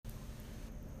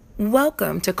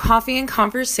Welcome to Coffee and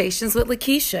Conversations with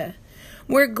Lakeisha.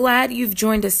 We're glad you've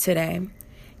joined us today.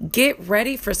 Get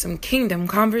ready for some kingdom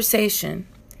conversation.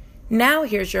 Now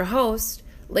here's your host,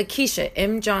 Lakeisha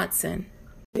M. Johnson.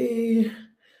 Hey,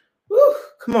 woo,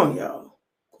 come on, y'all.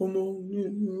 Come on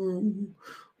in the room.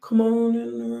 Come on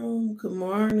in the room. Good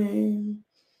morning.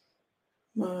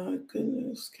 My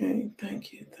goodness, King.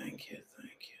 Thank you. Thank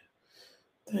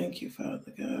you,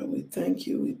 Father God. We thank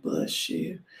you. We bless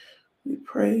you. We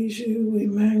praise you. We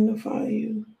magnify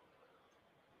you.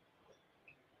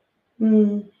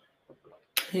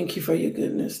 Thank you for your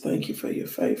goodness. Thank you for your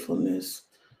faithfulness.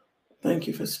 Thank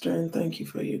you for strength. Thank you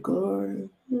for your glory.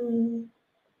 Oh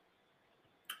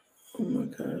my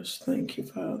gosh. Thank you,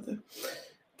 Father.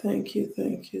 Thank you.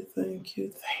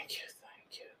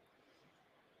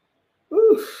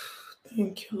 Oof.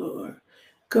 Thank you, Lord.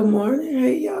 Good morning.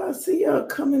 Hey, y'all. I see y'all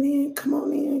coming in. Come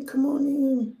on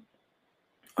in.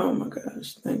 Oh my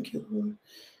gosh. Thank you, Lord.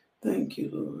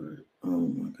 Oh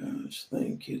my gosh.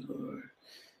 Thank you, Lord.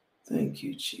 Thank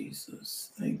you,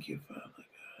 Jesus. Thank you, Father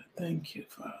God. Thank you,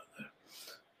 Father.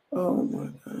 Oh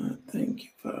my God. Thank you,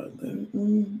 Father.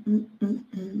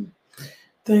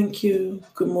 Thank you.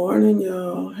 Good morning,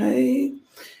 y'all. Hey,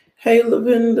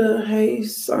 Lavinda. Hey,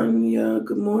 Sonia.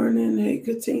 Good morning. Hey,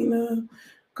 Katina.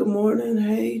 Good morning.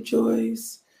 Hey,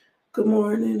 Joyce. Good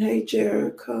morning. Hey,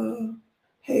 Jerica.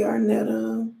 Hey,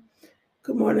 Arnetta.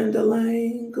 Good morning,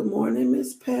 Delane. Good morning,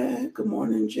 Miss Pat. Good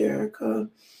morning, Jerica.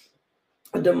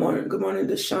 Good morning,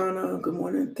 Deshauna. Good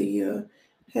morning, Thea.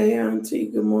 Hey, Auntie.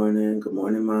 Good morning. Good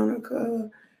morning,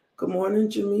 Monica. Good morning,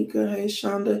 Jamaica. Hey,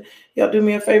 Shonda. Y'all do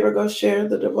me a favor. Go share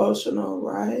the devotional,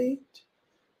 right?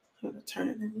 I'm going to turn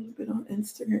it a little bit on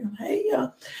Instagram. Hey,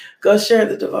 y'all. Go share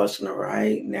the devotional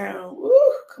right now. Woo,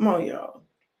 come on, y'all.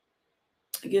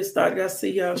 Get started. I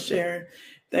see y'all sharing.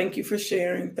 Thank you for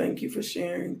sharing. Good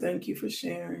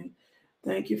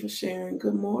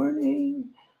morning.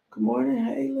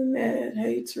 Hey, Lynette.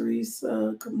 Hey,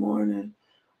 Teresa. Good morning.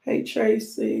 Hey,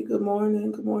 Tracy. Good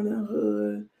morning.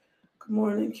 Hood. Good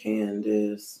morning,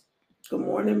 Candace. Good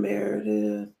morning,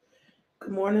 Meredith.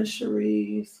 Good morning,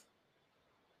 Cherise.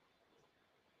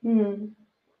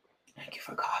 Thank you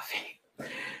for coffee.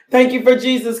 Thank you for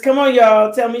Jesus. Come on,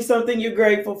 y'all. Tell me something you're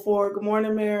grateful for. Good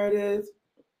morning, Meredith.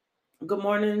 Good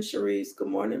morning, Cherise. Good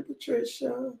morning,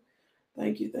 Patricia.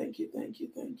 Thank you.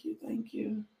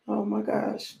 Oh my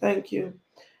gosh. Thank you.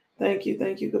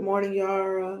 Good morning,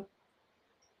 Yara.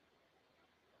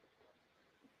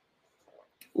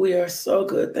 We are so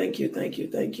good. Thank you.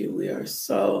 We are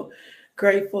so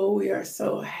grateful. We are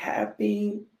so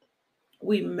happy.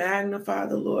 We magnify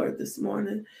the Lord this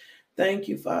morning. Thank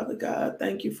you, Father God.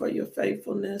 Thank you for your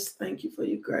faithfulness. Thank you for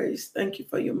your grace. Thank you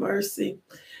for your mercy.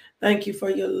 Thank you for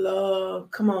your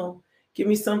love. Come on. Give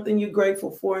me something you're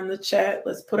grateful for in the chat.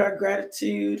 Let's put our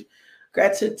gratitude.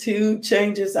 Gratitude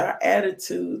changes our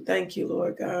attitude. Thank you,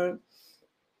 Lord God.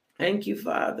 Thank you,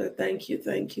 Father. Thank you,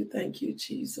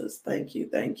 Jesus. Thank you.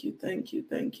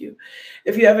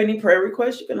 If you have any prayer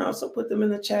requests, you can also put them in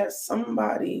the chat.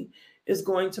 Somebody is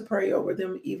going to pray over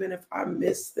them, even if I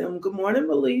miss them. Good morning,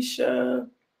 Melisha.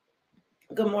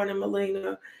 Good morning,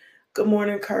 Melina. Good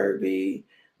morning, Kirby.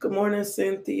 Good morning,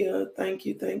 Cynthia. Thank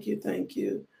you.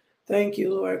 Thank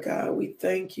you, Lord God. We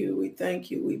thank you. We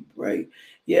pray.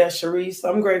 Yeah, Sharice,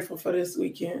 I'm grateful for this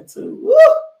weekend too. Woo!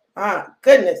 My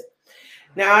goodness.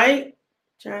 Now, I ain't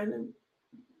trying to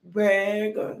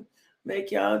brag or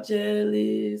make y'all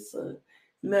jealous or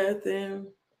nothing,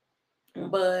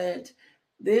 but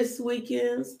this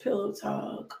weekend's Pillow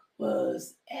Talk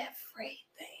was everything.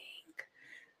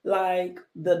 Like,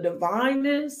 the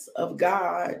divineness of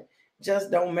God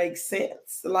just don't make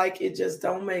sense. Like, it just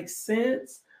don't make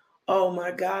sense. Oh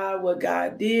my God, what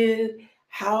God did,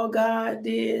 how God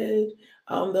did.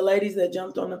 The ladies that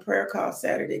jumped on the prayer call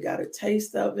Saturday got a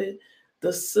taste of it.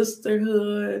 The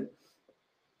sisterhood.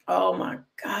 Oh my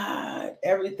God,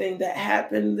 everything that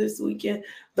happened this weekend,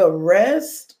 the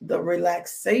rest, the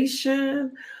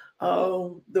relaxation,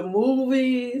 the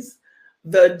movies,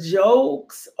 the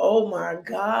jokes. Oh my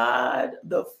God,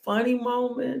 the funny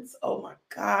moments. Oh my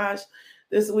gosh,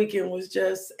 this weekend was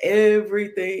just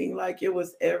everything. Like, it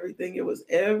was everything.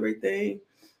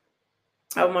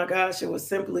 Oh my gosh, it was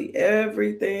simply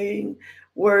everything.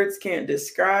 Words can't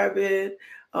describe it.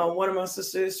 One of my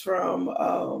sisters from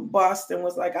Boston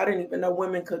was like, I didn't even know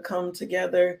women could come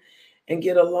together and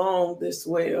get along this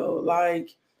well.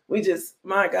 Like,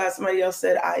 my God, somebody else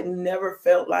said, I never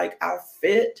felt like I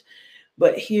fit,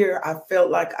 but here I felt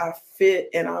like I fit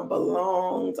and I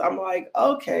belonged. I'm like,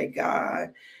 okay,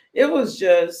 God. It was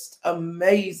just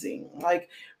amazing. Like,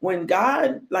 when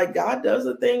God does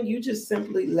a thing, you just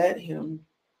simply let him.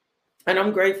 And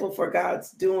I'm grateful for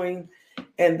God's doing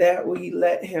and that we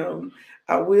let him.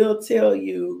 I will tell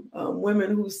you,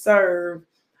 women who serve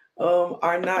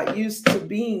are not used to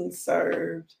being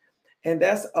served. And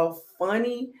that's that's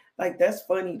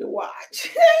funny to watch.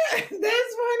 That's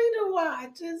funny to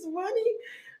watch. It's funny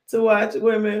to watch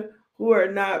women who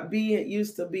are not being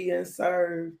used to being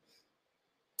served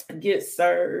get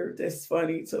served. It's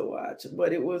funny to watch,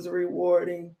 but it was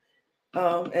rewarding,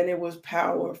 and it was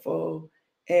powerful.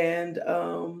 And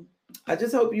I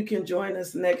just hope you can join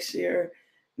us next year,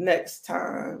 next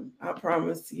time. I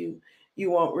promise you, you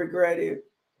won't regret it.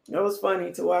 It was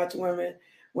funny to watch women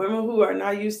who are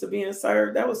not used to being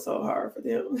served. That was so hard for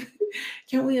them.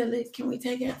 Can we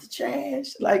take out the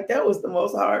trash? Like that was the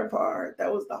most hard part.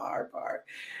 That was the hard part.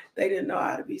 They didn't know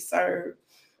how to be served.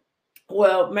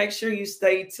 Well, make sure you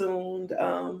stay tuned.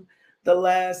 The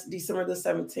last December the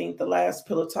 17th, the last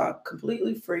Pillow Talk,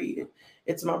 completely free.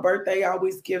 It's my birthday. I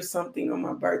always give something on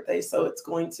my birthday, so it's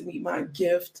going to be my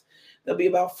gift. There'll be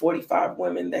about 45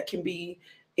 women that can be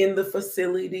in the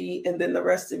facility, and then the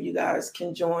rest of you guys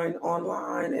can join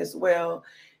online as well.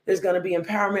 There's going to be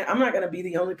empowerment. I'm not going to be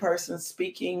the only person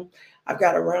speaking. I've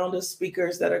got a round of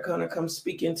speakers that are going to come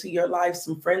speak into your life.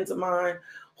 Some friends of mine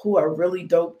who are really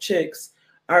dope chicks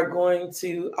are going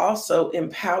to also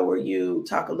empower you,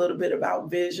 talk a little bit about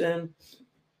vision.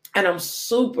 And I'm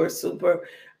super, super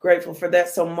grateful for that.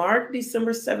 So mark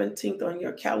December 17th on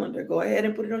your calendar. Go ahead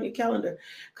and put it on your calendar,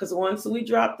 because once we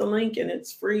drop the link and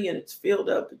it's free and it's filled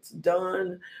up, it's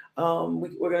done.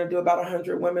 We're going to do about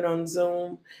 100 women on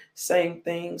Zoom. Same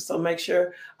thing. So make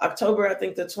sure October, I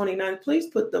think the 29th, please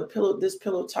put this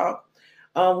pillow talk.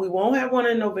 We won't have one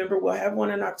in November. We'll have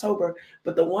one in October,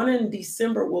 but the one in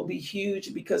December will be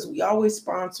huge because we always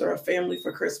sponsor a family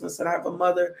for Christmas. And I have a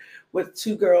mother with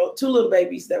two little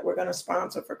babies that we're going to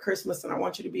sponsor for Christmas. And I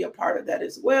want you to be a part of that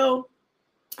as well.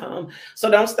 So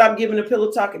don't stop giving a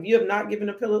pillow talk. If you have not given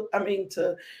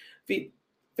to feed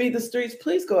the streets,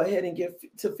 please go ahead and give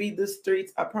to Feed the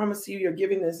Streets. I promise you, your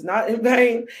giving is not in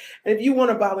vain. And if you want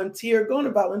to volunteer, go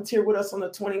and volunteer with us on the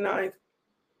 29th.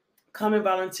 Come and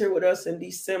volunteer with us in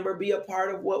December. Be a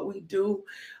part of what we do.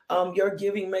 Your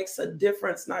giving makes a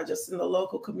difference, not just in the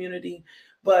local community,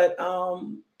 but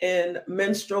in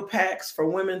menstrual packs for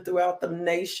women throughout the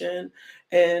nation,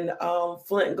 and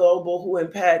Flint Global, who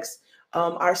impacts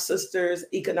our sisters'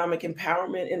 economic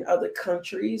empowerment in other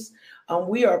countries.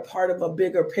 We are part of a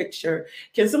bigger picture.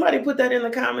 Can somebody put that in the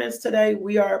comments today?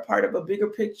 We are a part of a bigger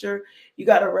picture. You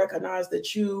got to recognize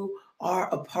that you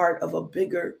are a part of a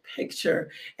bigger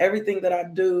picture. Everything that I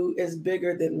do is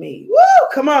bigger than me. Woo!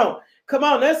 Come on.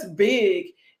 That's big.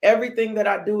 Everything that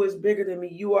I do is bigger than me.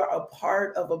 You are a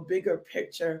part of a bigger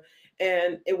picture.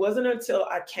 And it wasn't until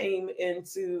I came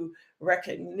into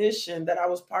recognition that I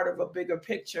was part of a bigger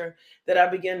picture that I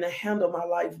began to handle my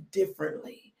life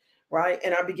differently, right?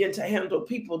 And I began to handle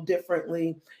people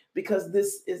differently, because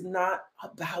this is not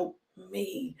about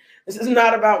me. This is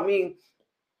not about me.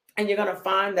 And you're going to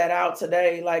find that out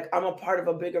today. Like, I'm a part of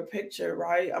a bigger picture,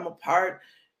 right?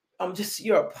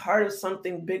 You're a part of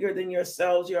something bigger than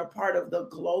yourselves. You're a part of the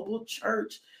global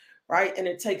church, right? And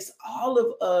it takes all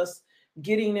of us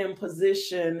getting in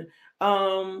position.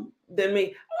 Than me.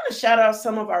 I want to shout out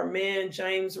some of our men,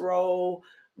 James Rowe,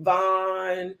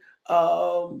 Vaughn,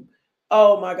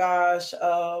 oh my gosh,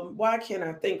 why can't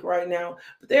I think right now?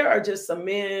 But there are just some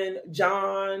men,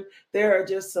 John, there are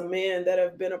just some men that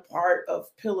have been a part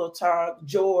of Pillow Talk,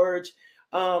 George,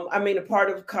 a part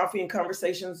of Coffee and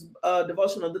Conversations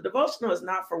devotional. The devotional is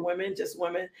not for women, just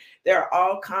women. There are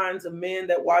all kinds of men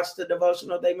that watch the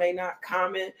devotional. They may not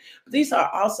comment, but these are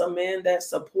also men that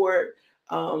support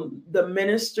the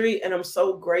ministry, and I'm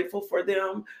so grateful for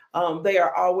them. They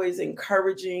are always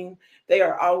encouraging. They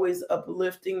are always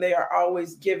uplifting. They are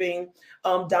always giving.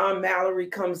 Don Mallory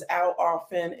comes out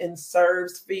often and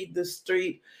serves Feed the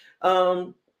Street.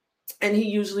 And he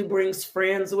usually brings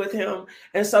friends with him.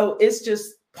 And so it's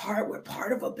just we're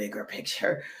part of a bigger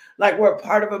picture. Like, we're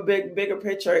part of a bigger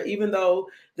picture. Even though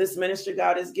this ministry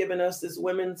God has given us, this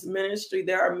women's ministry,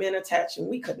 there are men attached, and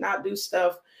we could not do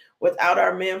stuff without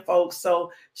our men folks.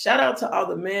 So shout out to all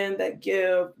the men that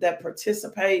give, that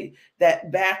participate,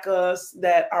 that back us,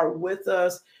 that are with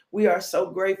us. We are so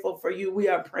grateful for you. We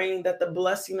are praying that the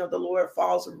blessing of the Lord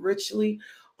falls richly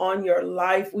on your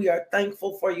life. We are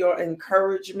thankful for your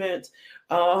encouragement.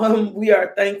 We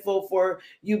are thankful for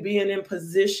you being in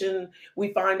position.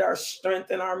 We find our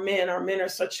strength in our men. Our men are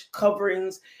such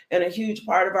coverings and a huge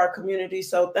part of our community.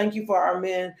 So thank you for our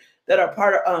men that are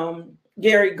part of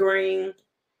Gary Green.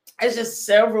 It's just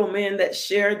several men that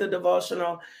shared the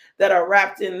devotional that are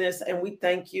wrapped in this. And we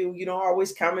thank you. You don't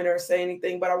always comment or say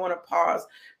anything, but I want to pause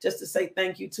just to say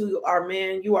thank you to our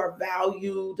men. You are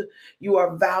valued. You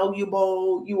are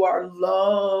valuable. You are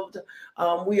loved.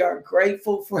 We are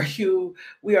grateful for you.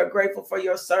 We are grateful for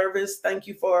your service. Thank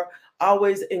you for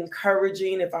always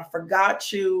encouraging. If I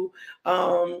forgot you,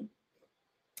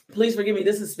 please forgive me.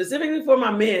 This is specifically for my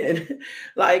men.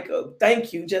 Like,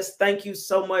 thank you. Just thank you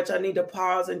so much. I need to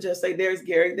pause and just say, there's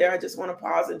Gary there. I just want to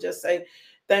pause and just say,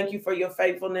 thank you for your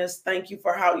faithfulness. Thank you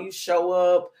for how you show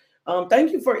up.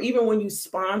 Thank you for even when you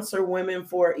sponsor women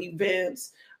for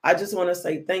events. I just want to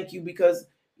say thank you, because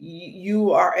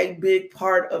you are a big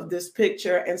part of this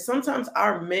picture. And sometimes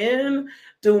our men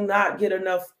do not get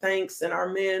enough thanks, and our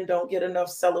men don't get enough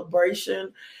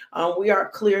celebration. We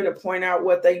aren't clear to point out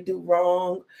what they do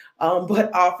wrong,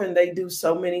 but often they do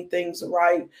so many things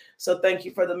right. So thank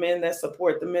you for the men that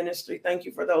support the ministry. Thank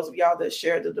you for those of y'all that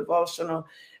share the devotional.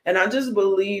 And I just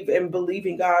believe in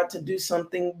believing God to do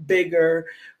something bigger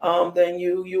than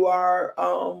you. You are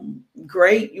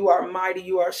great. You are mighty.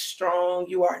 You are strong.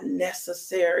 You are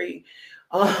necessary.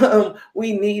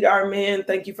 We need our men.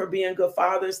 Thank you for being good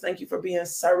fathers. Thank you for being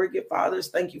surrogate fathers.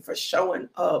 Thank you for showing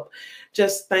up.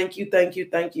 Just thank you, thank you,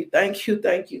 thank you, thank you,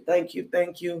 thank you, thank you,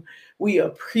 thank you. We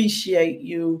appreciate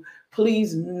you.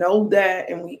 Please know that,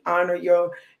 and we honor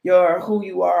your who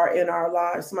you are in our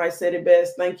lives. Somebody said it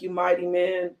best. Thank you, mighty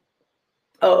men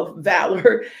of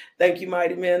valor. Thank you,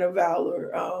 mighty men of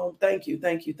valor. Thank you,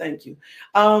 thank you, thank you.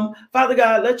 Father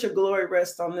God, let your glory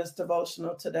rest on this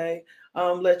devotional today.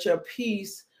 Let your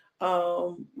peace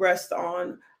rest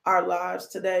on our lives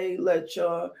today. Let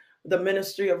the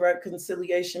ministry of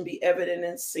reconciliation be evident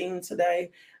and seen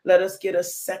today. Let us get a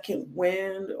second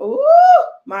wind. Oh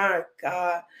my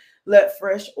God. Let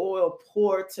fresh oil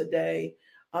pour today.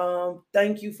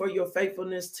 Thank you for your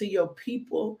faithfulness to your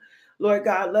people. Lord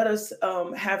God, let us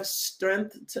have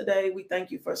strength today. We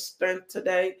thank you for strength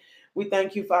today. We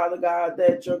thank you, Father God,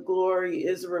 that your glory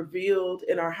is revealed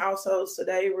in our households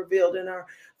today, revealed in our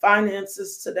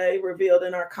finances today, revealed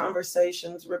in our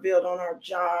conversations, revealed on our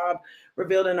job,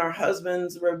 revealed in our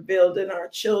husbands, revealed in our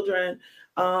children.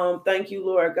 Thank you,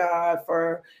 Lord God,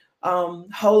 for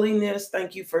holiness.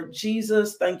 Thank you for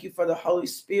Jesus. Thank you for the Holy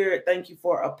Spirit. Thank you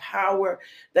for a power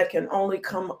that can only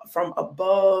come from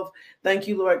above. Thank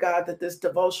you, Lord God, that this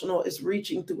devotional is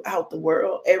reaching throughout the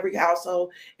world. Every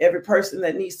household, every person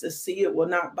that needs to see it will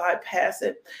not bypass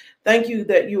it. Thank you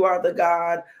that you are the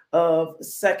God of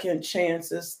second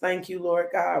chances. Thank you, Lord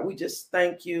God. We just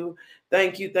thank you.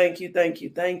 Thank you, thank you, thank you,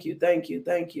 thank you, thank you,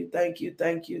 thank you, thank you,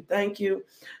 thank you, thank you,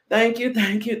 thank you,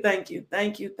 thank you, thank you,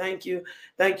 thank you, thank you,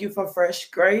 thank you for fresh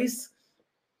grace.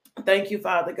 Thank you,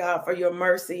 Father God, for your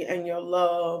mercy and your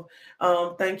love.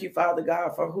 Thank you, Father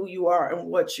God, for who you are and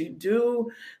what you do.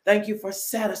 Thank you for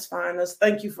satisfying us.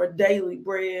 Thank you for daily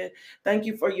bread. Thank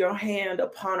you for your hand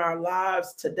upon our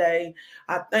lives today.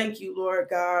 I thank you, Lord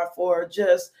God, for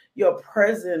just your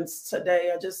presence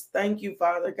today. I just thank you,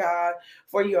 Father God,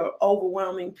 for your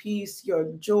overwhelming peace,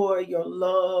 your joy, your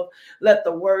love. Let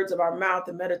the words of our mouth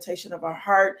and meditation of our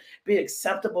heart be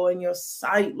acceptable in your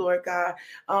sight, Lord God.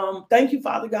 Thank you,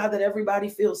 Father God, that everybody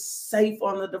feels safe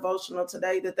on the devotional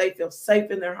today, that they feel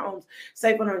safe in their homes,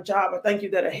 safe on their job. I thank you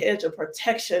that a hedge of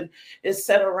protection is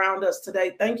set around us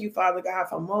today. Thank you, Father God,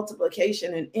 for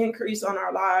multiplication and increase on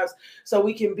our lives so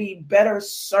we can be better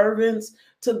servants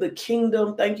to the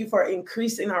kingdom. Thank you for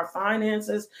increasing our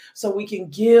finances so we can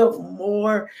give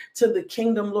more to the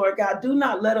kingdom, Lord God. Do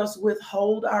not let us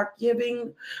withhold our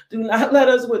giving. Do not let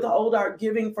us withhold our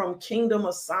giving from kingdom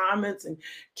assignments and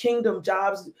kingdom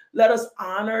jobs. Let us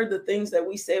honor the things that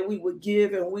we said we would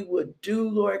give and we would do,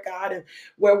 Lord God. And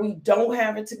where we don't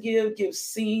have it to give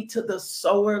seed to the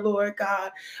sower, Lord God.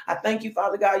 I thank you,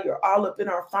 Father God, you're all up in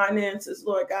our finances,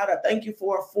 Lord God. I thank you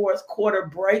for a fourth quarter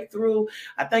breakthrough.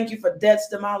 I thank you for debts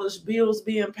demolished, bills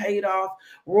being paid off,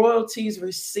 royalties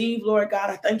received, Lord God.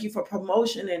 I thank you for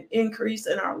promotion and increase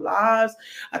in our lives.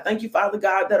 I thank you, Father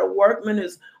God, that a workman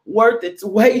is worth its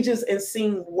wages and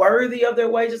seen worthy of their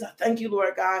wages. I thank you,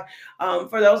 Lord God,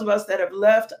 for those of us that have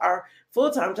left our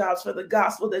full-time jobs for the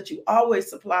gospel, that you always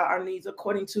supply our needs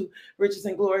according to riches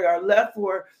and glory, are left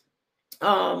for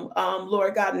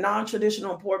Lord God,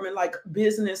 non-traditional employment like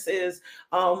businesses,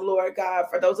 Lord God,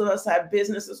 for those of us that have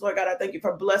businesses, Lord God, I thank you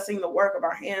for blessing the work of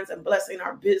our hands and blessing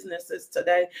our businesses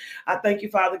today. I thank you,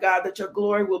 Father God, that your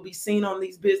glory will be seen on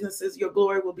these businesses. Your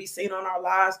glory will be seen on our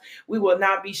lives. We will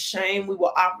not be shamed. We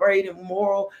will operate in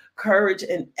moral courage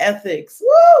and ethics.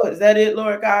 Woo! Is that it,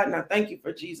 Lord God? And I thank you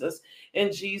for Jesus.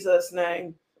 In Jesus'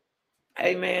 name,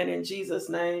 amen. In Jesus'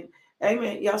 name,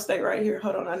 Amen. Y'all stay right here.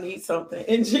 Hold on. I need something.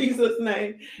 In Jesus'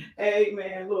 name.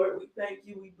 Amen. Lord, we thank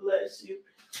you. We bless you.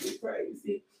 We praise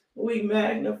you. We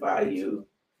magnify you.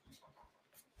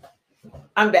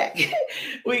 I'm back.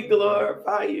 We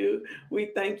glorify you.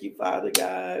 We thank you, Father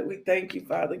God. We thank you,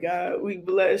 Father God. We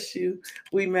bless you.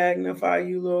 We magnify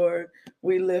you, Lord.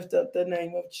 We lift up the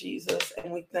name of Jesus.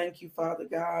 And we thank you, Father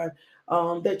God,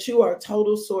 that you are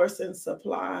total source and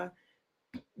supply,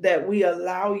 that we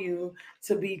allow you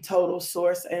to be total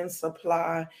source and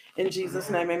supply. In Jesus'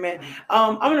 name, amen.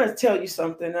 I'm going to tell you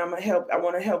something. I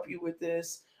want to help you with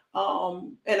this.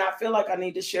 And I feel like I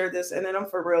need to share this, and then I'm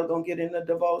for real going to get in the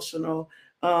devotional.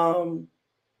 I'm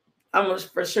going to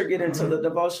for sure get into the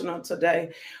devotional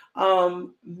today.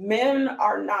 Men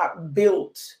are not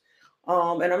built,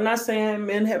 and I'm not saying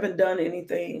men haven't done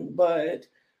anything, but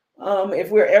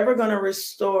if we're ever going to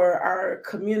restore our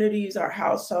communities, our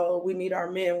household, we need our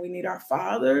men, we need our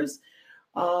fathers,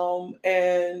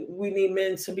 and we need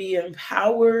men to be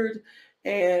empowered,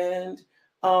 and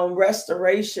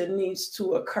restoration needs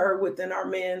to occur within our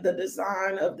men. The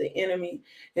design of the enemy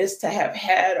is to have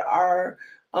had our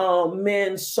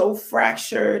men so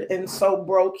fractured and so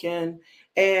broken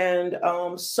and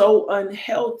so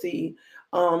unhealthy,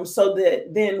 so that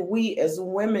then we as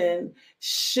women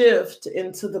shift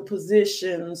into the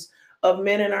positions of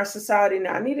men in our society.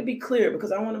 Now, I need to be clear,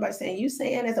 because I don't want anybody saying, you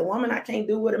saying as a woman I can't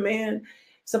do what a man is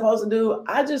supposed to do.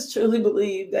 I just truly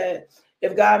believe that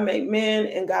if God made men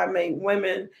and God made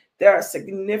women, there are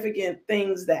significant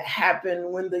things that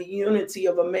happen when the unity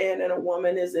of a man and a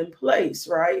woman is in place,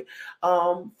 right?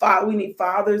 We need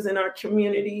fathers in our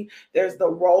community. There's the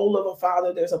role of a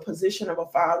father. There's a position of a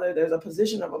father. There's a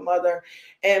position of a mother.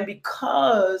 And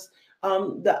because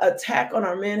the attack on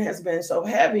our men has been so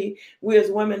heavy, we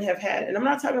as women have had, and I'm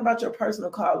not talking about your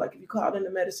personal call, like if you called into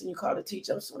medicine, you called to teach,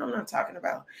 that's what I'm not talking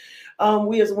about.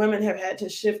 We as women have had to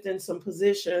shift in some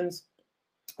positions.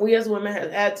 We as women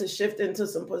have had to shift into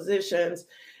some positions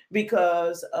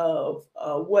because of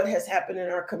what has happened in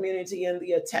our community and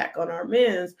the attack on our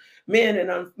men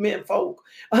and men folk.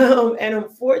 And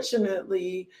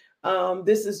unfortunately,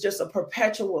 this is just a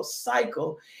perpetual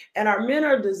cycle, and our men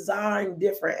are designed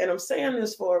different. And I'm saying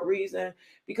this for a reason,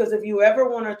 because if you ever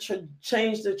want to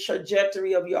change the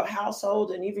trajectory of your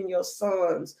household and even your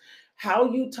sons,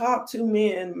 how you talk to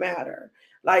men matter.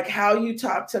 Like how you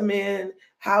talk to men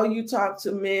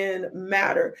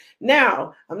matter.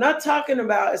 Now, I'm not talking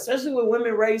about, especially with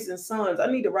women raising sons, I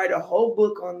need to write a whole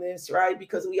book on this, right?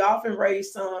 Because we often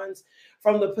raise sons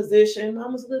from the position,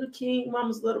 mama's little king,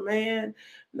 mama's little man.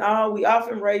 No, we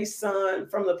often raise son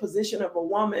from the position of a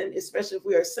woman, especially if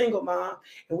we are a single mom,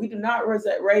 and we do not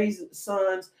raise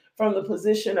sons from the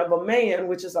position of a man,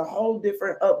 which is a whole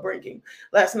different upbringing.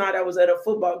 Last night I was at a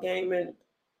football game, and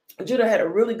Judah had a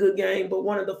really good game, but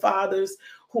one of the fathers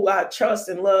who I trust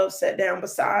and love sat down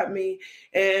beside me,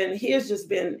 and he has just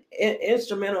been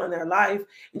instrumental in their life.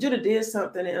 And Judah did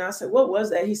something, and I said, what was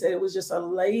that? He said, it was just a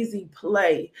lazy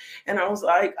play. And I was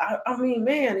like, I mean,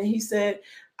 man. And he said,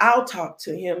 I'll talk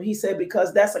to him. He said,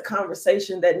 because that's a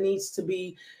conversation that needs to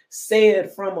be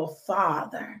said from a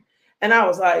father. And I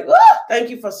was like, oh, thank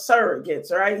you for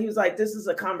surrogates, right? He was like, this is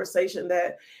a conversation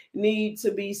that needs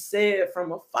to be said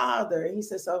from a father. And he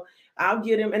said, so I'll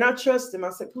get him. And I trust him. I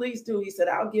said, please do. He said,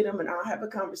 I'll get him and I'll have a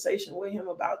conversation with him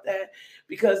about that,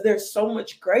 because there's so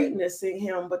much greatness in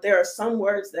him. But there are some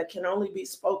words that can only be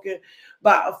spoken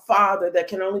by a father, that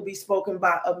can only be spoken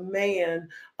by a man.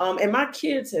 And my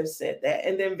kids have said that.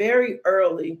 And then very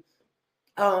early,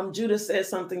 Judah said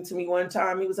something to me one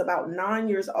time. He was about 9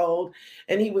 years old,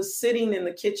 and he was sitting in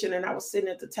the kitchen, and I was sitting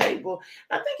at the table.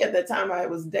 I think at that time I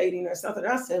was dating or something.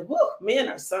 I said, whoa, men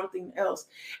are something else.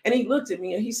 And he looked at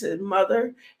me and he said,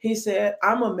 mother, he said,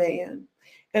 I'm a man.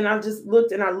 And I just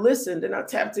looked and I listened and I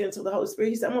tapped into the Holy Spirit.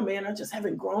 He said, I'm a man. I just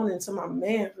haven't grown into my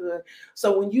manhood.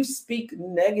 So when you speak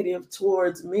negative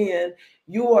towards men,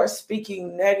 you are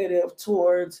speaking negative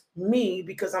towards me,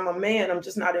 because I'm a man. I'm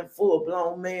just not in full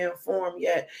blown man form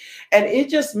yet. And it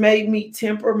just made me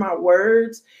temper my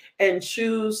words and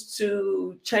choose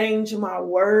to change my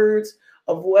words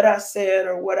of what I said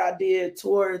or what I did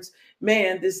towards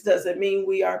man. This doesn't mean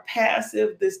we are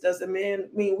passive. This doesn't mean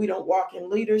we don't walk in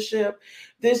leadership.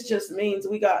 This just means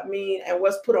we got mean. And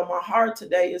what's put on my heart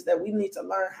today is that we need to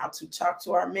learn how to talk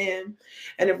to our men.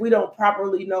 And if we don't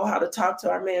properly know how to talk to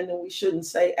our men, then we shouldn't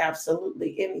say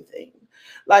absolutely anything.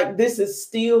 Like, this is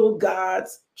still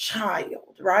God's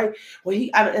child, right? Well,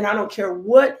 and I don't care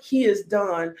what he has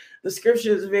done. The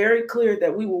scripture is very clear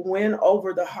that we will win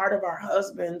over the heart of our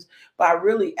husbands by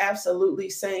really absolutely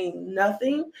saying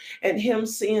nothing, and him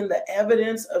seeing the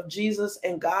evidence of Jesus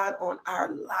and God on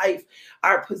our life.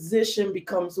 Our position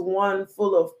becomes one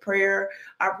full of prayer.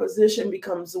 Our position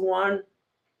becomes one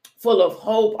full of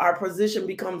hope. Our position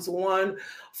becomes one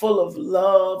full of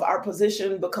love. Our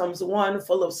position becomes one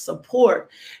full of support.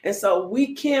 And so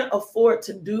we can't afford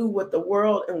to do what the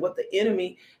world and what the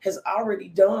enemy has already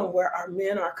done where our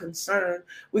men are concerned.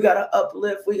 We got to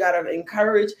uplift, we got to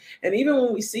encourage. And even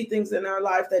when we see things in our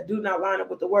life that do not line up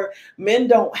with the word, men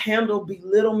don't handle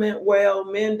belittlement well.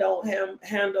 Men don't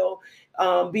handle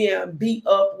being beat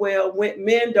up well. When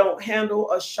men don't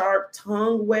handle a sharp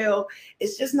tongue well,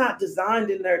 it's just not designed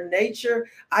in their nature.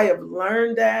 I have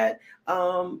learned that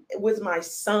with my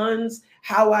sons,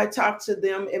 how I talk to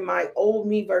them in my old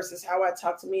me versus how I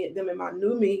talk to them in my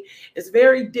new me is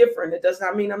very different. It does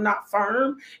not mean I'm not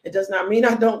firm. It does not mean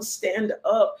I don't stand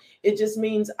up. It just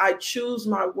means I choose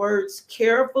my words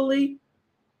carefully.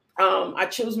 I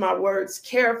choose my words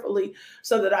carefully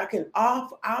so that I can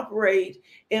operate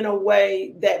in a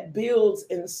way that builds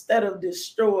instead of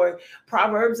destroy.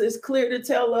 Proverbs is clear to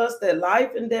tell us that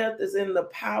life and death is in the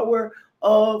power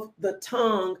of the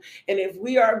tongue. And if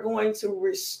we are going to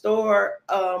restore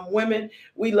women,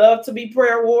 we love to be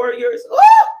prayer warriors. Woo!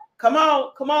 Come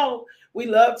on. We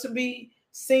love to be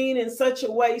seen in such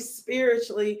a way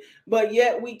spiritually, but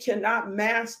yet we cannot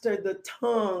master the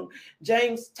tongue.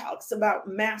 James talks about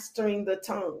mastering the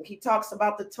tongue. He talks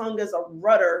about the tongue as a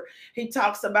rudder. He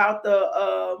talks about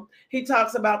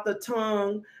the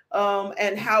tongue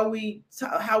and how we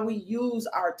use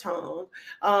our tongue.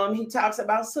 He talks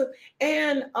about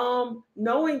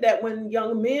knowing that when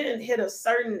young men hit a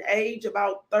certain age,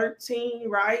 about 13,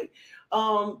 right?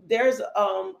 There's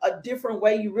a different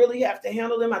way you really have to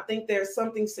handle them. I think there's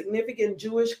something significant in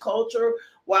Jewish culture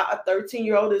while a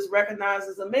 13-year-old is recognized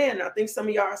as a man. And I think some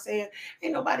of y'all are saying,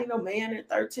 ain't nobody no man at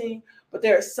 13. But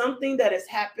there's something that is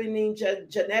happening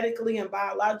genetically and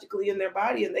biologically in their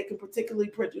body, and they can particularly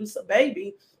produce a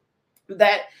baby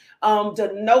that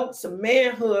denotes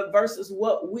manhood versus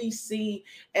what we see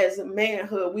as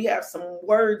manhood. We have some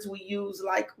words we use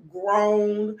like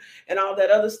grown and all that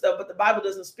other stuff, but the Bible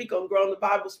doesn't speak on grown. The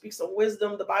Bible speaks on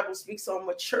wisdom. The Bible speaks on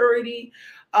maturity.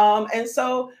 And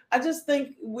so I just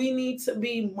think we need to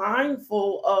be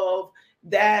mindful of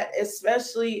that,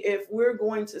 especially if we're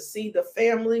going to see the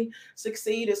family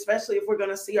succeed, especially if we're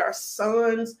going to see our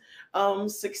sons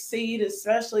succeed,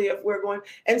 especially if we're going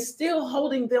and still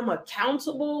holding them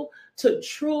accountable to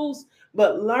truths,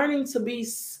 but learning to be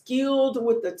skilled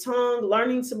with the tongue,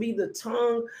 learning to be the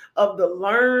tongue of the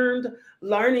learned,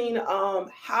 learning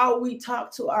how we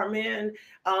talk to our men,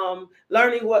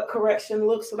 learning what correction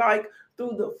looks like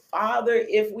through the father,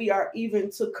 if we are even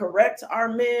to correct our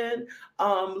men,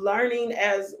 learning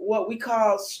as what we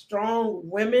call strong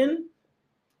women.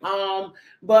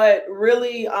 But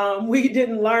really, we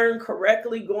didn't learn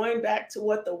correctly, going back to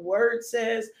what the word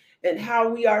says and how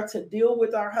we are to deal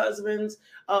with our husbands,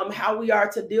 how we are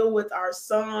to deal with our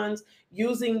sons,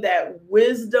 using that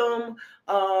wisdom,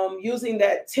 using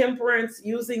that temperance,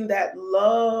 using that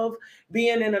love,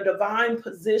 being in a divine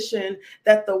position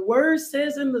that the word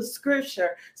says in the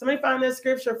scripture. Somebody find that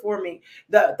scripture for me.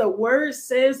 The word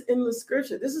says in the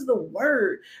scripture, this is the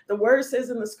word. The word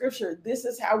says in the scripture, this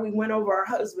is how we win over our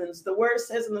husbands. The word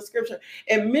says in the scripture,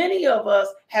 and many of us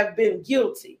have been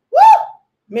guilty. Woo!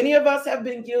 Many of us have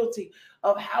been guilty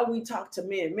of how we talk to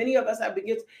men. Many of us have been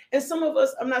guilty. And some of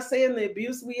us, I'm not saying the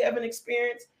abuse we haven't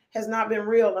experienced has not been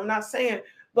real. I'm not saying,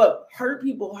 but hurt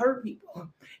people,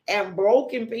 and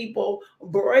broken people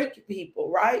break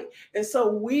people, right? And so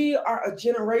we are a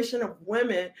generation of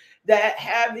women that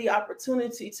have the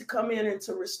opportunity to come in and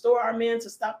to restore our men, to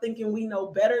stop thinking we know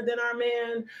better than our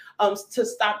men, to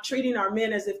stop treating our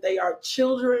men as if they are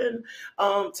children,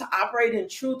 to operate in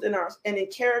truth and in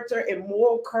character and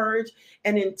moral courage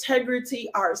and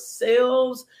integrity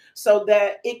ourselves, so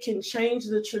that it can change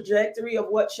the trajectory of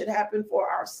what should happen for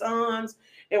our sons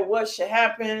and what should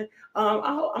happen.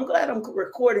 I'm glad I'm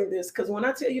recording this, because when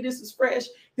I tell you this is fresh,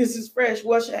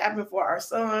 what should happen for our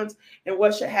sons and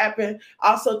what should happen.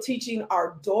 Also teaching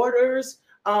our daughters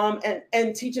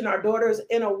and teaching our daughters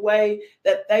in a way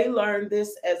that they learn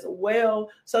this as well,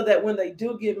 so that when they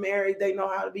do get married, they know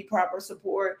how to be proper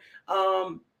support.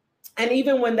 And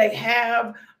even when they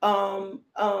have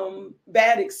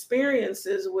bad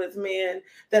experiences with men,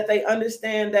 that they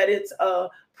understand that it's a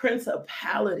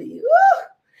principality. Woo!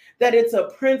 That it's a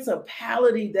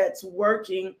principality that's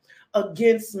working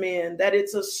against men, that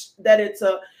it's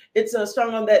a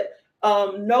stronghold that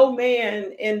no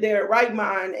man in their right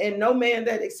mind, and no man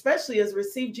that especially has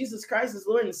received Jesus Christ as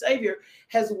Lord and Savior,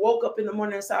 has woke up in the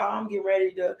morning and said, oh, I'm getting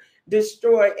ready to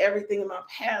destroy everything in my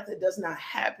path. It does not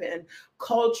happen.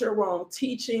 Culture, wrong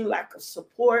teaching, lack of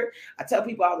support. I tell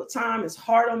people all the time, it's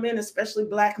hard on men, especially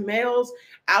Black males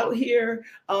out here,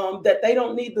 that they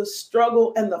don't need the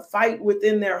struggle and the fight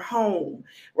within their home,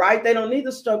 right? They don't need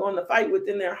the struggle and the fight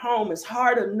within their home. It's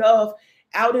hard enough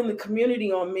out in the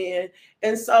community on men.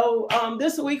 And so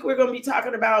this week we're going to be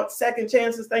talking about second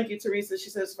chances. Thank you, Teresa. She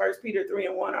says 1 Peter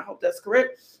 3:1. I hope that's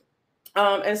correct.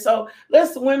 And so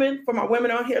let's, women, for my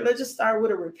women on here, let's just start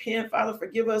with a repent. Father,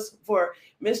 forgive us for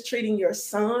mistreating your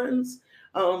sons.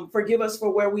 Forgive us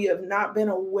for where we have not been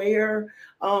aware.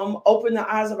 Open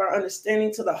the eyes of our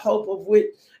understanding to the hope of which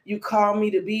you call me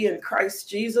to be in Christ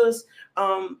Jesus.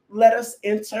 Let us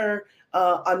enter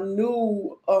a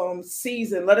new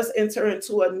season. Let us enter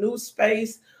into a new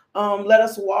space. Let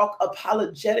us walk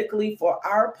apologetically for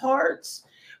our parts.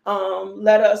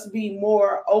 Let us be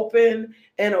more open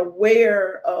and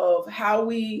aware of how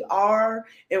we are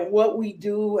and what we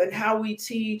do and how we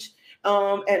teach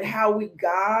and how we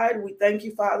guide. We thank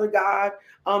you, Father God,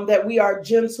 that we are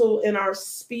gentle in our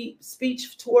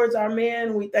speech towards our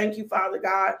men. We thank you, Father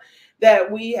God,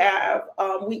 that we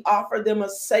offer them a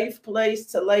safe place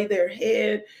to lay their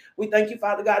head. We thank you,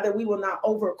 Father God, that we will not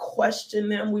over question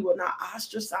them. We will not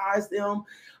ostracize them.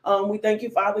 We thank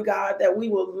you, Father God, that we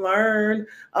will learn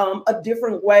a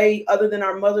different way other than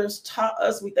our mothers taught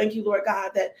us. We thank you, Lord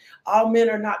God, that all men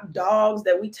are not dogs,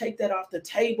 that we take that off the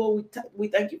table. We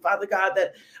thank you, Father God,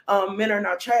 that men are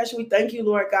not trash. We thank you,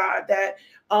 Lord God, that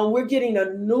we're getting a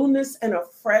newness and a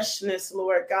freshness,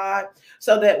 Lord God,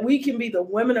 so that we can be the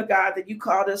women of God that you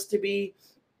called us to be,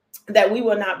 that we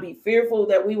will not be fearful,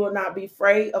 that we will not be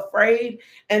afraid,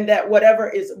 and that whatever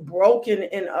is broken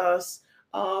in us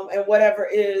and whatever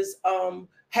is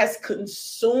has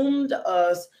consumed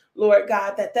us, Lord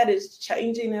God, that is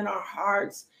changing in our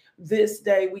hearts this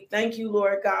day. We thank you,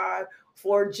 Lord God,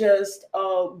 for just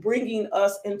bringing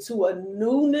us into a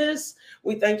newness.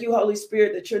 We thank you, Holy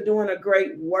Spirit, that you're doing a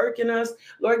great work in us.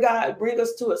 Lord God, bring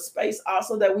us to a space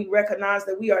also that we recognize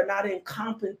that we are not in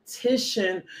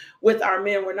competition with our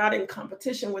men. We're not in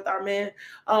competition with our men.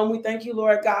 We thank you,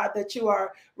 Lord God, that you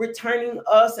are returning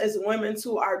us as women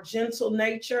to our gentle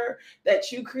nature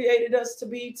that you created us to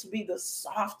be the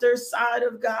softer side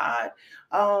of God,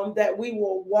 that we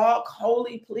will walk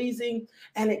holy, pleasing,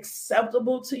 and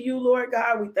acceptable to you, Lord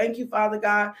God. We thank you, Father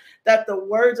God, that the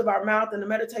words of our mouth and the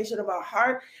meditation of our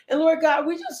heart, and Lord God,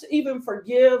 we just even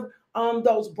forgive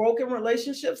those broken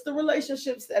relationships, the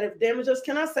relationships that have damaged us.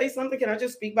 Can I say something? Can I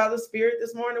just speak by the Spirit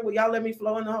this morning? Will y'all let me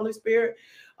flow in the Holy Spirit?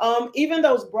 Even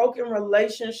those broken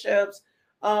relationships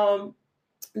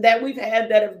that we've had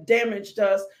that have damaged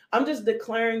us, I'm just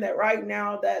declaring that right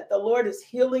now that the Lord is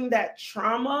healing that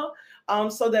trauma,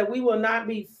 so that we will not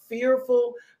be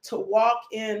fearful to walk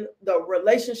in the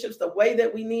relationships the way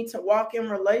that we need to walk in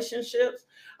relationships.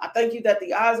 I thank you that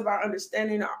the eyes of our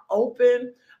understanding are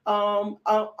open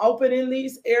in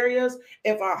these areas.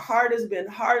 If our heart has been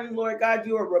hardened, Lord God,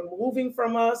 you are removing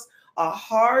from us a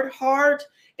hard heart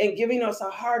and giving us a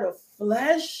heart of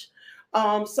flesh,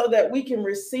 so that we can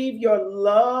receive your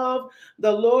love.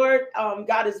 The Lord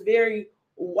God is very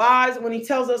wise when he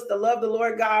tells us to love the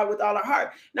Lord God with all our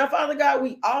heart. Now, Father God,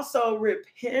 we also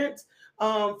repent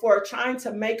for trying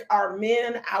to make our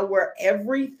men our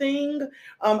everything.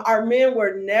 Our men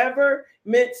were never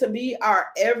meant to be our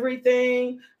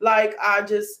everything.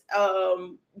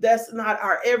 That's not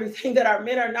our everything, that our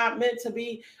men are not meant to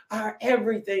be our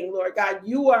everything, Lord God.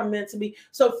 You are meant to be.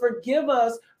 So forgive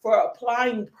us for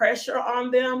applying pressure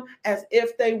on them as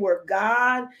if they were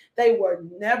God. They were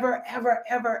never, ever,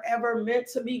 ever, ever meant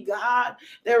to be God.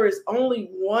 There is only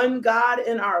one God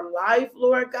in our life,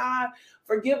 Lord God.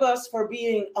 Forgive us for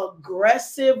being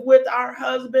aggressive with our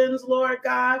husbands, Lord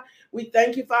God. We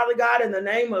thank you, Father God, in the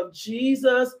name of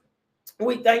Jesus.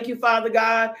 We thank you, Father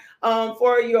God,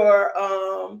 for your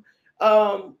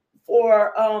life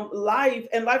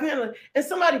and life handling. And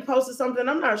somebody posted something,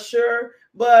 I'm not sure,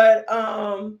 but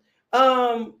I'm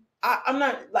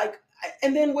not like.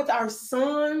 And then with our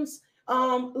sons,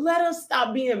 let us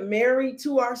stop being married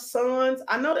to our sons.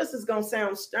 I know this is gonna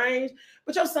sound strange,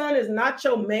 but your son is not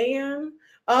your man.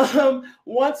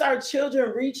 Once our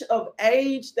children reach of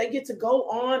age, they get to go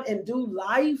on and do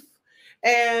life.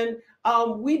 And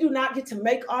we do not get to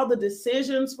make all the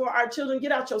decisions for our children.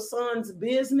 Get out your son's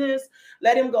business.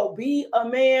 Let him go be a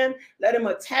man. Let him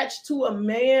attach to a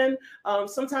man.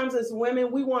 Sometimes as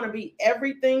women, we want to be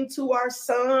everything to our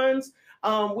sons.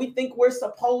 We think we're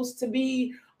supposed to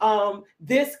be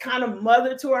this kind of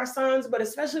mother to our sons, but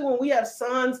especially when we have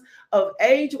sons of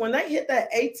age, when they hit that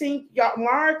 18th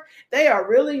mark, they are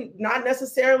really not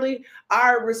necessarily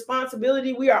our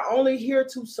responsibility. We are only here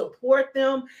to support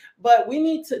them, but we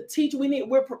need to teach.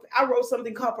 I wrote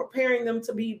something called preparing them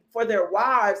to be for their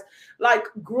wives, like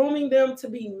grooming them to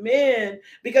be men,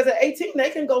 because at 18, they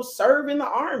can go serve in the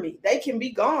army. They can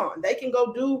be gone. They can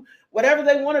go do whatever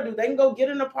they want to do. They can go get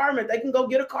an apartment. They can go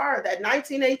get a car. That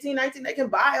 19, 18, 19, they can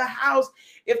buy a house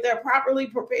if they're properly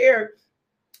prepared.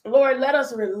 Lord, let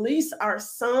us release our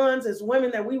sons as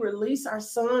women, that we release our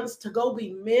sons to go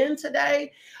be men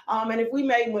today. And if we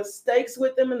made mistakes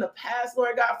with them in the past,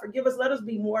 Lord God, forgive us. Let us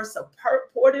be more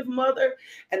supportive mother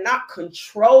and not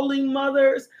controlling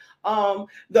mothers.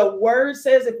 The word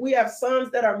says if we have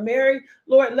sons that are married,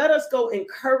 Lord, let us go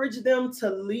encourage them to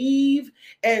leave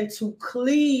and to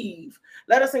cleave.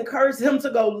 Let us encourage them to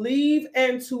go leave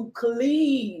and to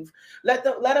cleave. Let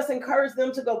us encourage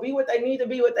them to go be what they need to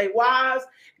be with their wives.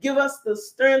 Give us the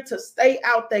strength to stay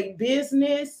out their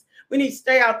business. We need to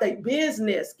stay out their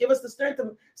business. Give us the strength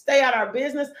to stay out our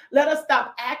business. Let us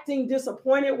stop acting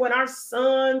disappointed when our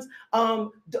sons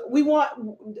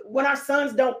when our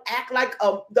sons don't act like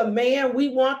the man we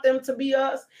want them to be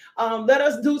us. Let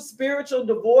us do spiritual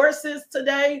divorces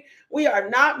today. We are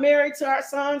not married to our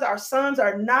sons. Our sons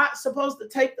are not supposed to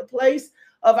take the place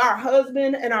of our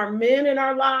husband and our men in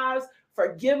our lives.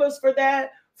 Forgive us for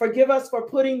that. Forgive us for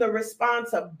putting the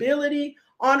responsibility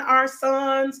on our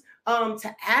sons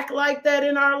to act like that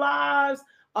in our lives.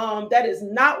 That is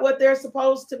not what they're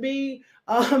supposed to be.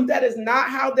 That is not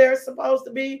how they're supposed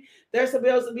to be. They're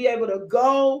supposed to be able to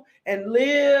go and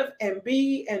live and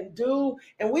be and do.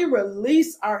 And we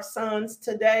release our sons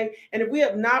today. And if we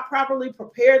have not properly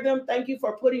prepared them, thank you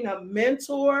for putting a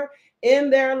mentor in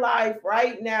their life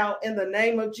right now. In the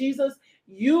name of Jesus,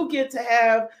 you get to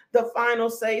have the final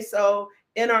say so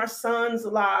in our sons'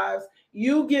 lives.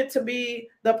 You get to be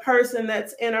the person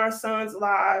that's in our sons'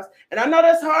 lives. And I know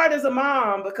that's hard as a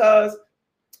mom, because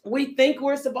we think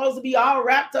we're supposed to be all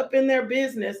wrapped up in their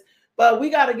business, but we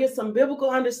got to get some biblical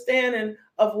understanding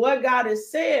of what God has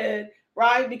said,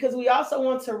 right? Because we also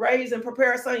want to raise and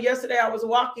prepare our son. Yesterday, I was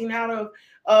walking out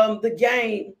of the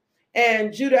game,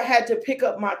 and Judah had to pick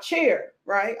up my chair,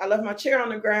 right? I left my chair on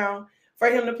the ground for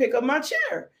him to pick up my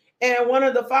chair. And one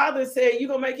of the fathers said, "You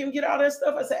gonna make him get all that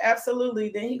stuff?" I said, "Absolutely."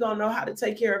 Then he gonna know how to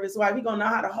take care of his wife. He gonna know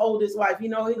how to hold his wife. He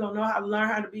gonna know how to learn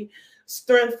how to be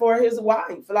strength for his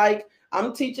wife. Like,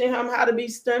 I'm teaching him how to be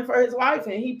strength for his wife.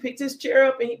 And he picked his chair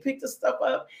up and he picked the stuff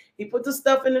up. He put the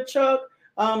stuff in the truck.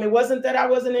 It wasn't that I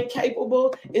wasn't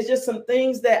incapable. It's just some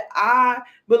things that I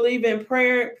believe in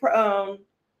preparing for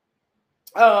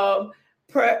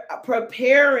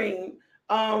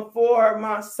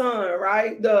my son,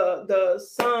 right? The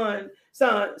son.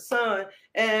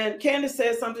 And Candace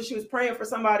said something, she was praying for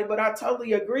somebody, but I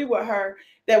totally agree with her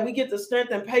that we get the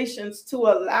strength and patience to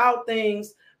allow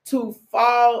things to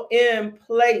fall in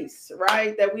place,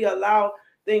 right? That we allow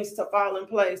things to fall in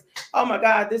place. Oh my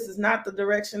God, this is not the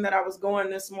direction that I was going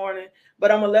this morning,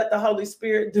 but I'm gonna let the Holy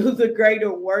Spirit do the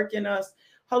greater work in us.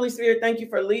 Holy Spirit, thank you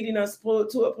for leading us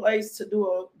to a place to do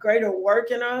a greater work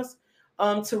in us.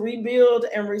 To rebuild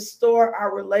and restore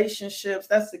our relationships.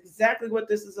 That's exactly what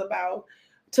this is about,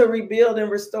 to rebuild and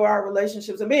restore our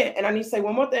relationships. And I need to say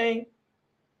one more thing.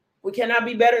 We cannot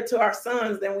be better to our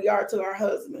sons than we are to our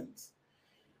husbands.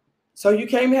 So you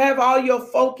can't have all your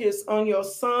focus on your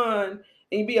son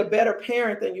and you be a better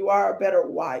parent than you are a better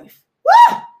wife.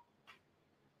 Woo!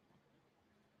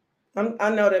 I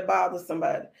know that bothers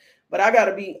somebody, but I got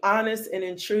to be honest and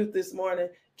in truth this morning.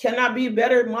 Cannot be a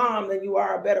better mom than you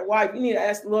are a better wife. You need to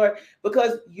ask the Lord,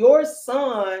 because your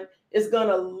son is going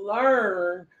to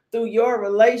learn through your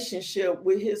relationship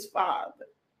with his father.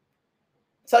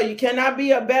 So you cannot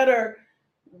be a better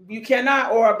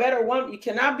woman. You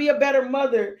cannot be a better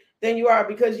mother than you are,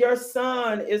 because your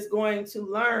son is going to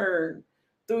learn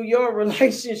through your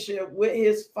relationship with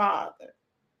his father.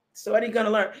 So what are you going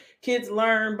to learn? Kids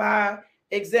learn by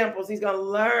examples. He's going to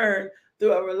learn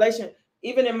through a relationship.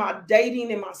 Even in my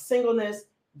dating, in my singleness,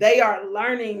 they are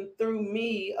learning through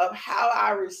me of how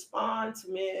I respond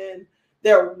to men.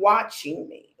 They're watching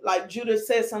me. Like Judah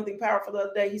said something powerful the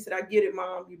other day. He said, "I get it,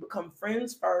 Mom. You become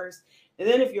friends first. And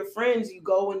then if you're friends, you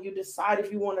go and you decide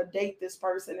if you want to date this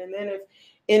person. And then if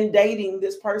in dating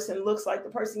this person looks like the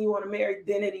person you want to marry,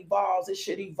 then it evolves. It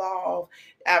should evolve."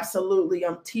 Absolutely.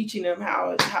 I'm teaching them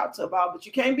how to evolve. But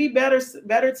you can't be better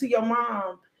to your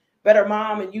mom. Better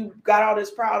mom, and you got all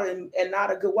this proud and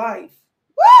not a good wife.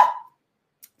 Woo!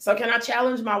 So can I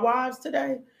challenge my wives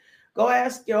today? Go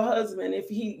ask your husband if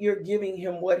you're giving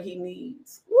him what he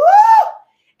needs. Woo!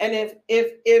 And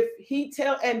if he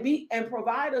and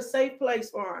provide a safe place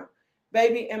for him,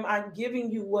 baby, am I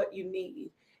giving you what you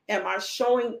need? Am I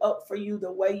showing up for you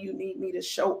the way you need me to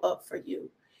show up for you?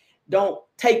 Don't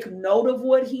take note of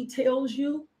what he tells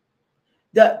you.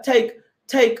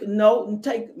 Take note and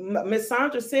take. Miss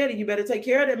Sandra said it. You better take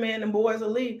care of that man. And boys will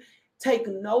leave. Take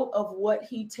note of what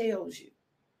he tells you.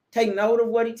 Take note of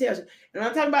what he tells you. And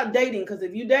I'm talking about dating, because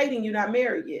if you're dating, you're not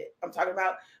married yet. I'm talking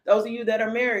about those of you that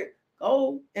are married.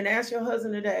 Go and ask your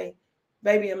husband today,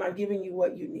 baby, am I giving you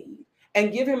what you need?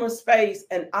 And give him a space,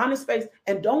 an honest space,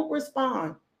 and don't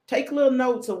respond. Take little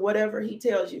notes of whatever he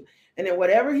tells you. And then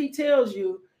whatever he tells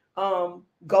you,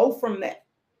 go from that.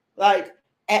 Like,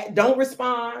 don't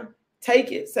respond.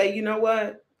 Take it. Say, you know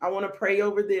what? I want to pray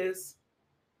over this.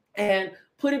 And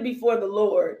put it before the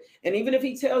Lord. And even if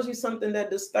he tells you something that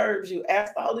disturbs you,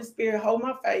 ask the Holy Spirit, hold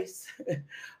my face.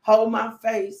 Hold my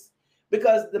face.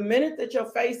 Because the minute that your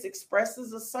face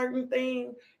expresses a certain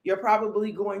thing, you're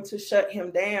probably going to shut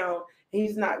him down.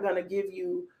 He's not going to give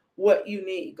you what you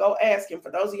need. Go ask him.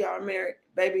 For those of y'all married,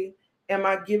 baby, am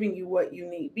I giving you what you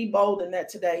need? Be bold in that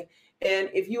today. And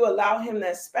if you allow him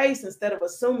that space, instead of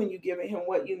assuming you're giving him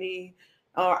what you need,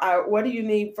 what do you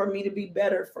need for me to be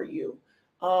better for you?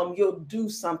 You'll do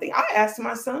something. I ask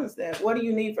my sons that, what do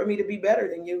you need for me to be better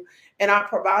than you? And I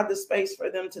provide the space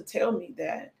for them to tell me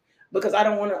that, because I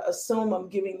don't want to assume I'm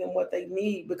giving them what they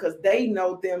need, because they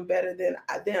know them better than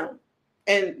them.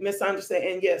 And misunderstand,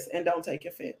 and yes, and don't take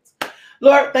offense.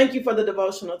 Lord, thank you for the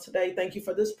devotional today. Thank you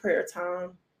for this prayer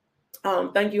time.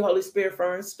 Thank you, Holy Spirit,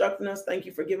 for instructing us. Thank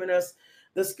you for giving us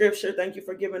the scripture. Thank you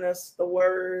for giving us the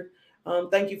word.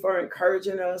 Thank you for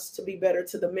encouraging us to be better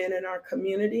to the men in our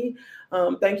community.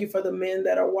 Thank you for the men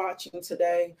that are watching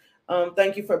today.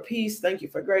 Thank you for peace. Thank you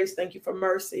for grace. Thank you for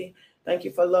mercy. Thank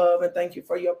you for love. And thank you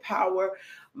for your power.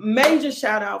 Major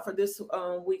shout out for this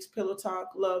week's Pillow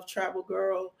Talk, Love Travel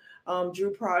Girl, Drew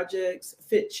Projects,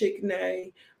 Fit Chick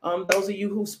Nay. Those of you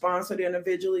who sponsored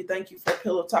individually, thank you for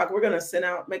Pillow Talk. We're going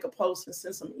to make a post and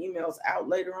send some emails out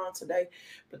later on today.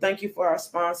 But thank you for our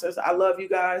sponsors. I love you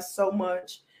guys so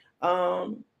much.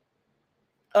 I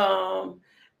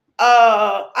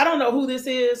don't know who this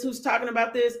is, who's talking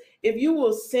about this. If you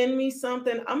will send me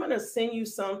something, I'm going to send you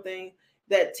something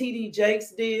that TD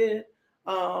Jakes did.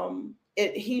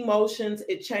 He motions,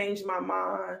 it changed my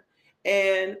mind.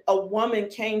 And a woman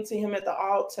came to him at the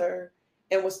altar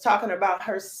and was talking about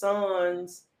her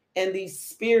sons and these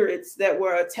spirits that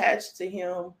were attached to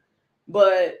him.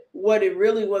 But what it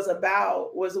really was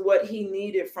about was what he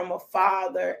needed from a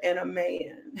father and a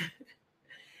man.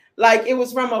 Like, it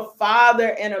was from a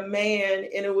father and a man,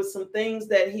 and it was some things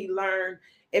that he learned.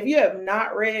 If you have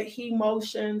not read He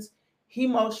Motions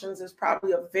is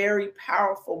probably a very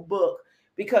powerful book,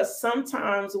 because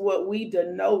sometimes what we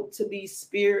denote to be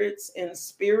spirits and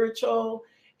spiritual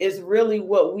is really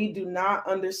what we do not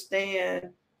understand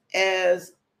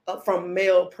as from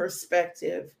male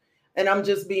perspective. And I'm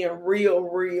just being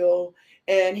real.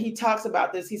 And he talks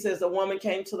about this. He says, a woman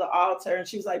came to the altar and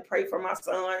she was like, pray for my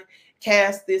son,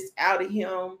 cast this out of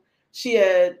him. She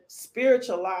had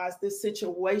spiritualized this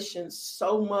situation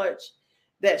so much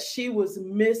that she was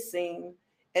missing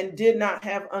and did not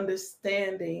have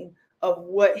understanding of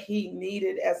what he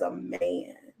needed as a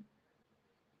man.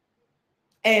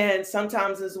 And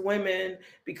sometimes as women,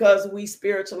 because we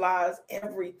spiritualize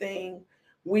everything,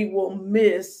 we will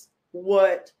miss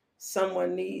what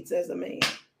someone needs as a man,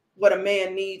 what a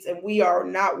man needs. And we are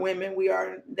not women, we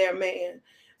are their man.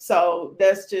 So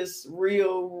that's just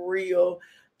real.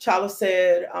 Chala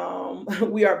said,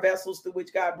 we are vessels through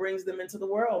which God brings them into the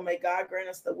world. May God grant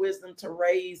us the wisdom to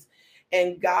raise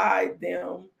and guide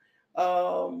them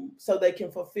so they can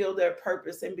fulfill their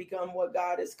purpose and become what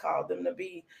God has called them to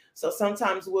be. So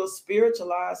sometimes we'll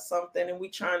spiritualize something and we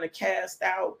trying to cast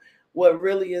out what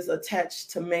really is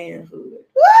attached to manhood.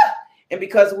 And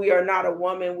because we are not a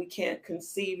woman, we can't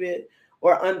conceive it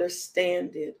or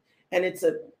understand it. And it's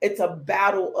a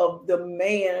battle of the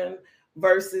man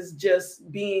versus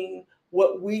just being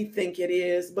what we think it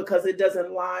is, because it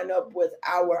doesn't line up with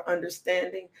our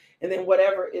understanding. And then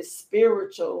whatever is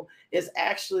spiritual is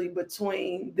actually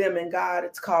between them and God.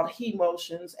 It's called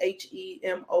Hemotions,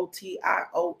 Hemotions.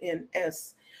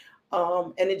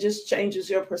 And it just changes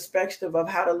your perspective of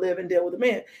how to live and deal with a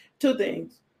man. Two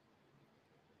things.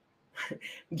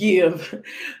 Give.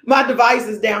 My device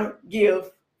is down.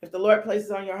 Give. If the Lord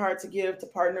places on your heart to give, to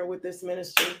partner with this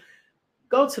ministry,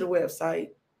 go to the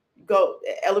website. go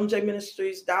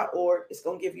lmjministries.org. It's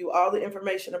going to give you all the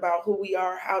information about who we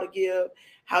are, how to give,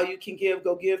 how you can give.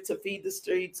 Go give to Feed the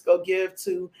Streets. Go give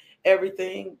to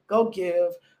everything. Go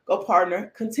give. Go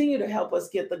partner. Continue to help us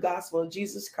get the gospel of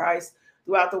Jesus Christ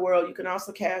throughout the world. You can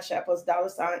also cash app us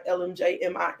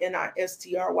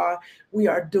 $LMJMINISTRY. We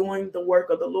are doing the work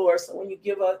of the Lord. So when you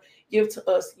give to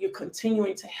us, you're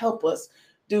continuing to help us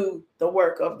do the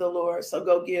work of the Lord. So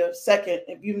go give. Second,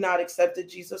 if you've not accepted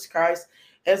Jesus Christ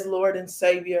as Lord and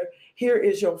Savior, here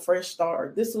is your fresh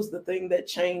start. This was the thing that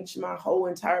changed my whole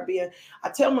entire being. I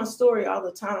tell my story all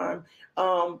the time.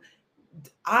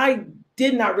 I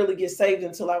did not really get saved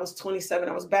until I was 27.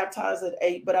 I was baptized at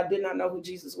 8, but I did not know who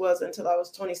Jesus was until I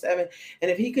was 27.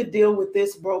 And if he could deal with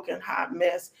this broken, hot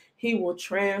mess, he will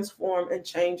transform and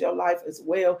change your life as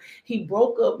well. He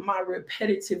broke up my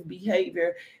repetitive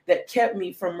behavior that kept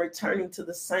me from returning to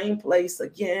the same place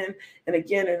again and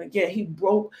again and again. He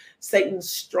broke Satan's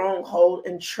stronghold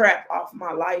and trap off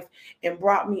my life and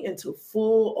brought me into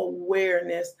full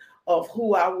awareness of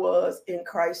who I was in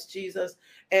Christ Jesus.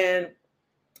 And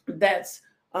that's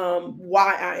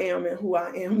why I am and who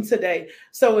I am today.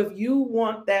 So if you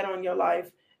want that on your life,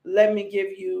 let me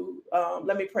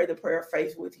pray the prayer of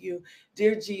faith with you.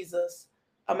 Dear Jesus,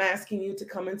 I'm asking you to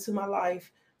come into my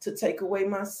life to take away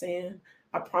my sin.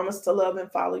 I promise to love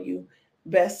and follow you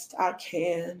best I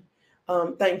can.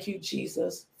 Thank you,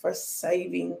 Jesus, for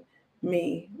saving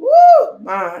me. Woo,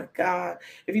 my God.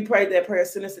 If you prayed that prayer,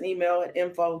 send us an email at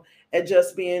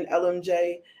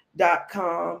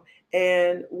info@justbeinglmj.com.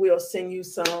 and we'll send you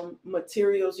some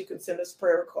materials. You can send us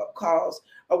prayer calls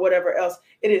or whatever else.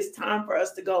 It is time for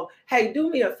us to go. Hey, do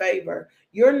me a favor.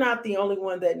 You're not the only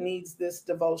one that needs this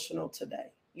devotional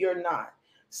today. You're not.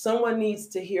 Someone needs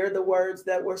to hear the words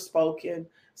that were spoken.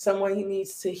 Someone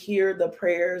needs to hear the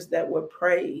prayers that were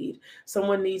prayed.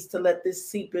 Someone needs to let this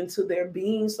seep into their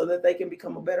being so that they can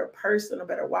become a better person, a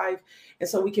better wife, and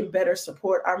so we can better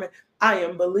support our men. I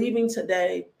am believing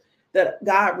today that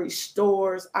God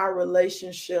restores our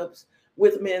relationships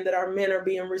with men, that our men are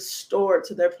being restored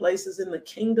to their places in the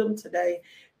kingdom today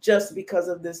just because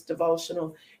of this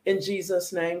devotional in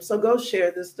Jesus' name. So go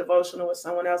share this devotional with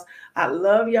someone else. I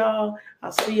love y'all.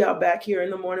 I'll see y'all back here in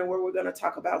the morning where we're going to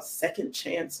talk about second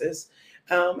chances.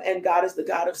 And God is the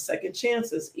God of second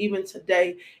chances. Even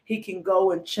today, he can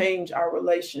go and change our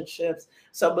relationships.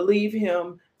 So believe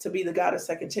him to be the God of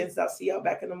second chances. I'll see y'all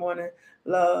back in the morning.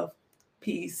 Love,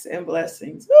 peace, and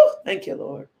blessings. Woo! Thank you,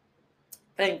 Lord.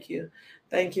 Thank you.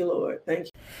 Thank you, Lord. Thank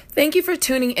you. Thank you for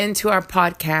tuning into our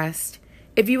podcast.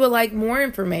 If you would like more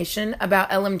information about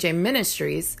LMJ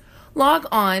Ministries, log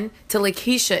on to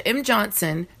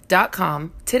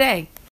LakeishaMJohnson.com today.